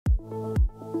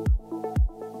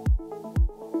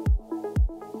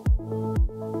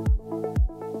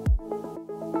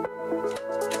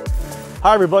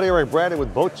Hi everybody, Eric Brandon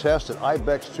with Boat Test at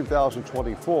IBEX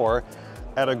 2024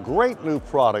 and a great new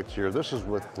product here. This is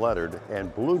with Leonard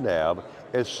and BlueNav.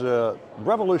 It's a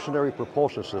revolutionary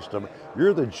propulsion system.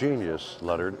 You're the genius,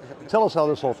 Leonard. Tell us how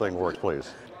this whole thing works,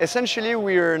 please. Essentially,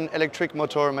 we're an electric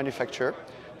motor manufacturer,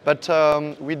 but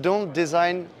we don't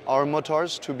design our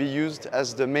motors to be used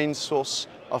as the main source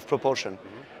of propulsion.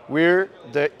 We're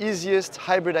the easiest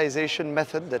hybridization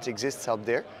method that exists out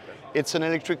there. It's an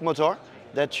electric motor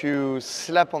that you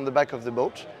slap on the back of the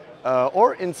boat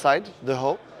or inside the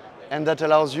hull, and that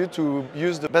allows you to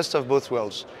use the best of both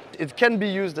worlds. It can be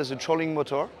used as a trolling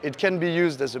motor, it can be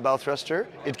used as a bow thruster,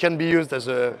 it can be used as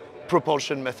a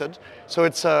propulsion method, so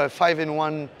it's a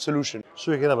 5-in-1 solution.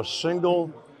 So you can have a single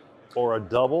or a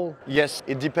double? Yes,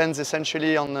 it depends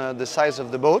essentially on the size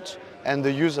of the boat and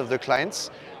the use of the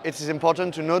clients. It is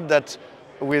important to note that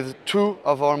with two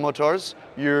of our motors,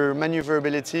 your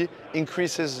maneuverability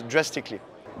increases drastically.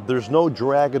 There's no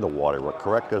drag in the water,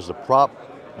 correct? Because the prop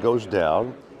goes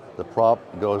down, the prop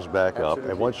goes back up,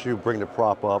 and once you bring the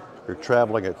prop up, you're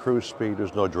traveling at cruise speed,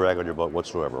 there's no drag on your boat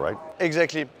whatsoever, right?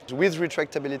 Exactly. With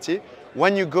retractability,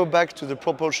 when you go back to the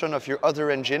propulsion of your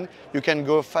other engine, you can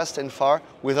go fast and far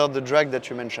without the drag that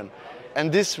you mentioned.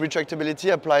 And this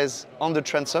retractability applies on the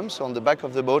transom, so on the back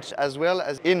of the boat, as well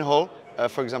as in-hull,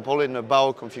 for example, in a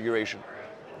bow configuration.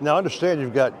 Now I understand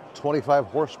you've got 25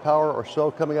 horsepower or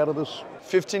so coming out of this?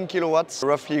 15 kilowatts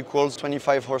roughly equals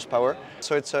 25 horsepower.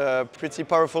 So it's a pretty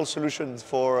powerful solution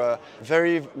for a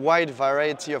very wide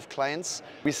variety of clients.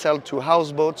 We sell to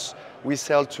houseboats, we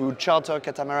sell to charter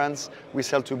catamarans, we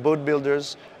sell to boat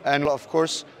builders, and of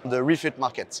course the refit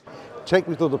markets. Take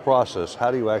me through the process.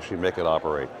 How do you actually make it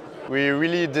operate? We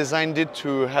really designed it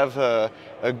to have a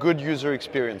good user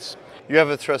experience. You have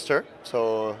a thruster,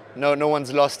 so no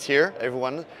one's lost here,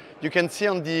 everyone. You can see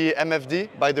on the MFD,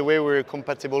 by the way, we're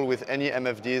compatible with any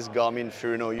MFDs, Garmin,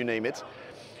 Furuno, you name it.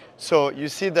 So you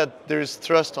see that there's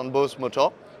thrust on both motor,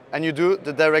 and you do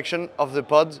the direction of the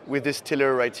pod with this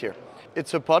tiller right here.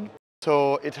 It's a pod,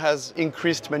 so it has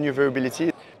increased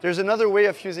maneuverability. There's another way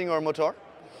of using our motor.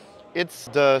 It's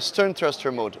the stern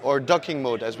thruster mode, or docking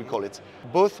mode as we call it.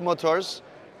 Both motors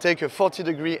take a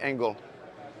 40-degree angle.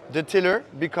 The tiller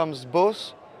becomes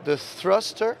both the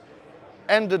thruster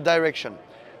and the direction.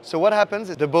 So what happens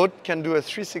is the boat can do a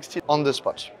 360 on the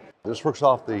spot. This works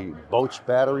off the boat's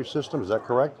battery system, is that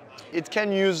correct? It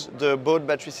can use the boat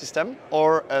battery system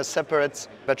or a separate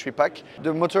battery pack.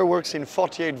 The motor works in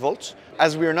 48 volts.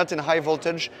 As we are not in high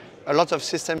voltage, a lot of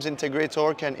systems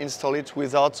integrator can install it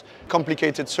without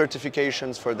complicated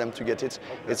certifications for them to get it.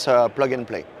 It's a plug and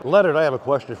play. Leonard, I have a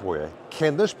question for you.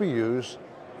 Can this be used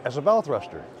as a bow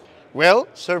thruster? Well,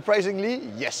 surprisingly,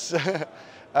 yes.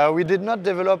 We did not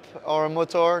develop our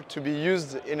motor to be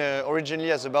used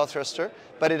originally as a bow thruster,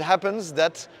 but it happens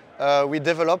that we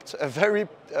developed a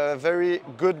very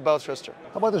good bow thruster.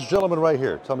 How about this gentleman right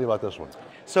here? Tell me about this one.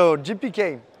 So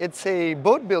GPK, it's a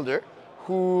boat builder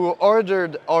who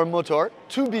ordered our motor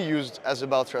to be used as a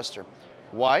bow thruster.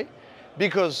 Why?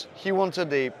 Because he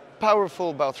wanted a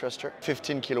powerful bow thruster,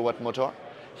 15 kilowatt motor.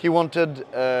 He wanted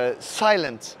a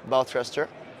silent bow thruster.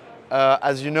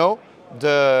 As you know,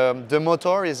 the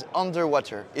motor is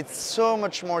underwater. It's so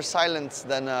much more silent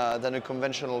than a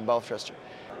conventional bow thruster.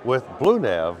 With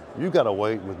BlueNav, you got a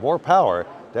way with more power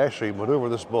to actually maneuver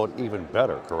this boat even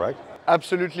better, correct?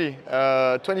 Absolutely.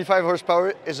 25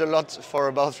 horsepower is a lot for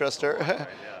a bow thruster.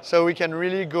 So we can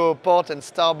really go port and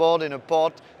starboard in a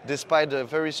port despite a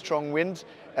very strong wind.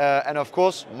 And of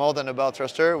course, more than a bow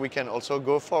thruster, we can also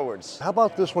go forwards. How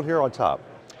about this one here on top?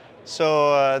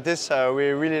 So we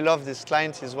really love this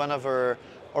client. He's one of our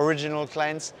original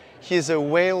clients. He's a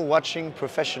whale watching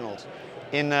professional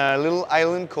in a little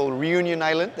island called Reunion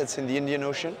Island that's in the Indian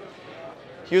Ocean.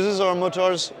 He uses our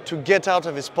motors to get out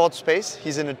of his port space.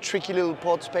 He's in a tricky little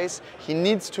port space. He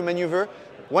needs to maneuver.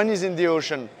 When he's in the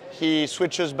ocean, he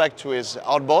switches back to his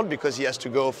outboard because he has to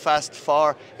go fast,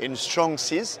 far in strong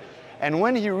seas. And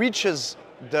when he reaches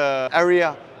the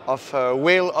area of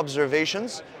whale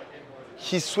observations,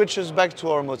 he switches back to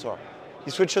our motor.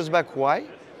 He switches back, why?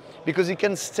 Because he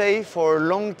can stay for a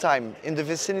long time in the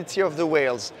vicinity of the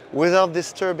whales without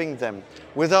disturbing them,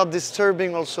 without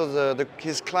disturbing also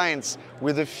his clients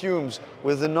with the fumes,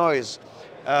 with the noise.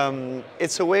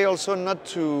 It's a way also not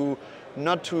to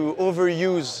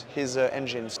overuse his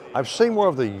engines. I've seen more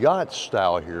of the yacht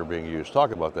style here being used.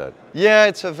 Talk about that. Yeah,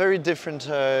 it's a very different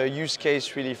use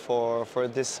case really for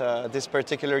this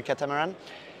particular catamaran.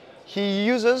 He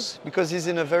uses, because he's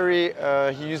in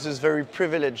a he uses very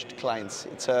privileged clients.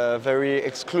 It's a very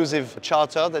exclusive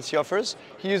charter that he offers.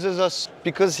 He uses us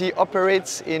because he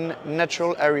operates in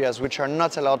natural areas which are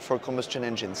not allowed for combustion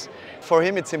engines. For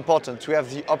him, it's important to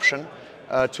have the option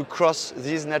to cross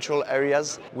these natural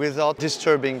areas without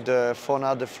disturbing the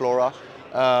fauna, the flora,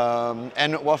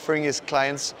 and offering his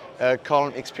clients a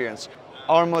calm experience.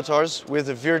 Our motors, with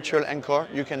a virtual anchor,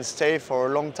 you can stay for a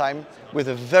long time with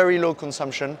a very low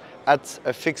consumption at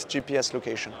a fixed GPS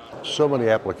location. So many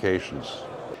applications.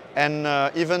 And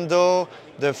even though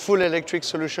the full electric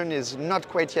solution is not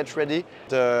quite yet ready,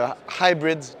 the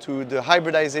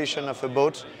hybridization of a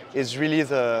boat is really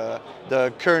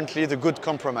currently the good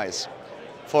compromise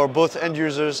for both end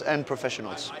users and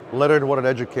professionals. Leonard, what an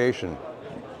education.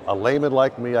 A layman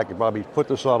like me, I could probably put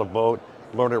this on a boat,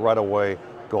 learn it right away,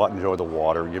 go out and enjoy the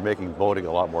water. You're making boating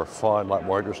a lot more fun, a lot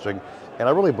more interesting. And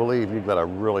I really believe you've got a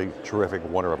really terrific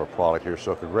winner of a product here.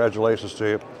 So congratulations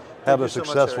to you. Have a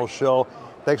successful show.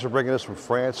 Thanks for bringing us from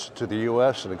France to the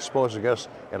US and exposing us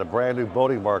in a brand new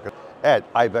boating market at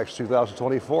IBEX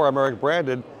 2024. I'm Eric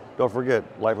Brandon. Don't forget,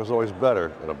 life is always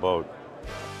better in a boat.